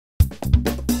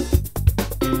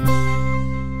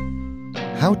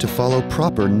How to follow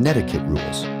proper netiquette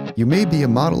rules. You may be a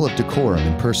model of decorum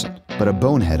in person, but a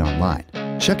bonehead online.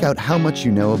 Check out how much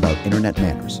you know about internet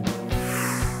manners.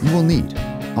 You will need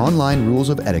online rules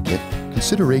of etiquette,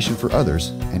 consideration for others,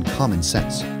 and common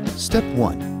sense. Step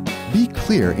 1. Be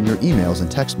clear in your emails and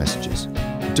text messages.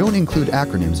 Don't include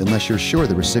acronyms unless you're sure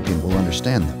the recipient will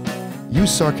understand them.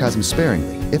 Use sarcasm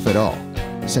sparingly, if at all,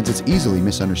 since it's easily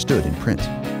misunderstood in print.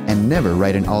 And never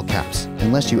write in all caps,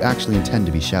 unless you actually intend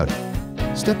to be shouted.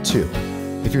 Step 2.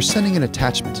 If you're sending an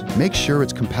attachment, make sure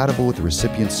it's compatible with the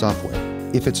recipient's software.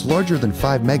 If it's larger than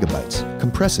 5 megabytes,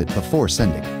 compress it before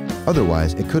sending.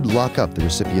 Otherwise, it could lock up the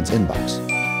recipient's inbox.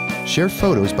 Share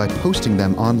photos by posting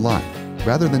them online,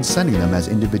 rather than sending them as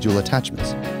individual attachments.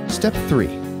 Step 3.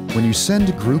 When you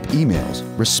send group emails,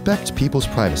 respect people's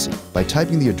privacy by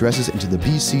typing the addresses into the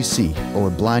BCC or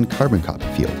blind carbon copy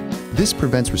field. This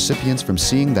prevents recipients from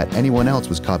seeing that anyone else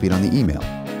was copied on the email.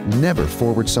 Never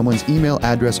forward someone's email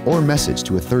address or message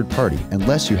to a third party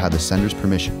unless you have the sender's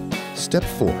permission. Step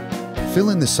 4.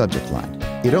 Fill in the subject line.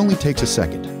 It only takes a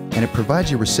second, and it provides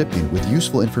your recipient with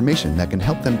useful information that can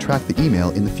help them track the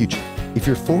email in the future. If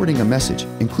you're forwarding a message,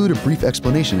 include a brief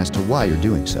explanation as to why you're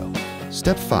doing so.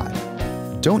 Step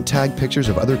 5. Don't tag pictures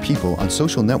of other people on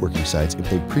social networking sites if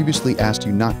they've previously asked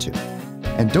you not to.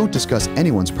 And don't discuss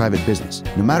anyone's private business,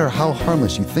 no matter how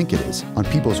harmless you think it is, on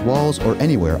people's walls or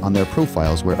anywhere on their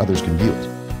profiles where others can view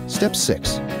it. Step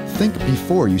 6. Think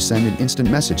before you send an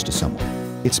instant message to someone.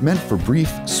 It's meant for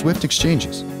brief, swift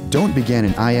exchanges. Don't begin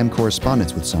an IM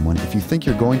correspondence with someone if you think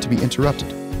you're going to be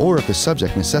interrupted, or if the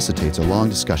subject necessitates a long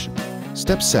discussion.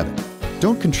 Step 7.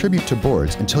 Don't contribute to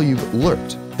boards until you've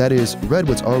lurked, that is, read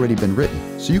what's already been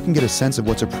written, so you can get a sense of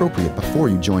what's appropriate before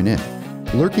you join in.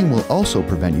 Lurking will also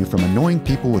prevent you from annoying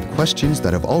people with questions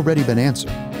that have already been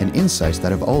answered and insights that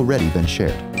have already been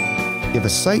shared. If a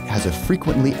site has a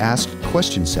frequently asked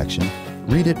questions section,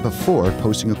 read it before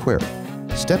posting a query.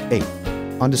 Step 8.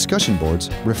 On discussion boards,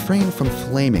 refrain from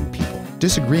flaming people,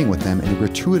 disagreeing with them in a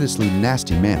gratuitously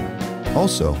nasty manner.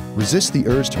 Also, resist the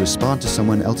urge to respond to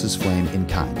someone else's flame in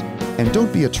kind. And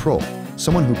don't be a troll,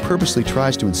 someone who purposely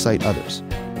tries to incite others.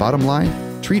 Bottom line,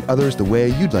 treat others the way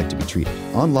you'd like to be treated,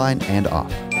 online and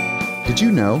off. Did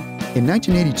you know? In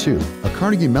 1982, a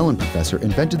Carnegie Mellon professor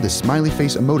invented the smiley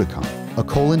face emoticon, a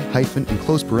colon, hyphen, and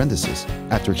close parenthesis,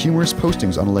 after humorous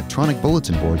postings on electronic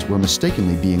bulletin boards were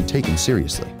mistakenly being taken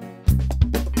seriously.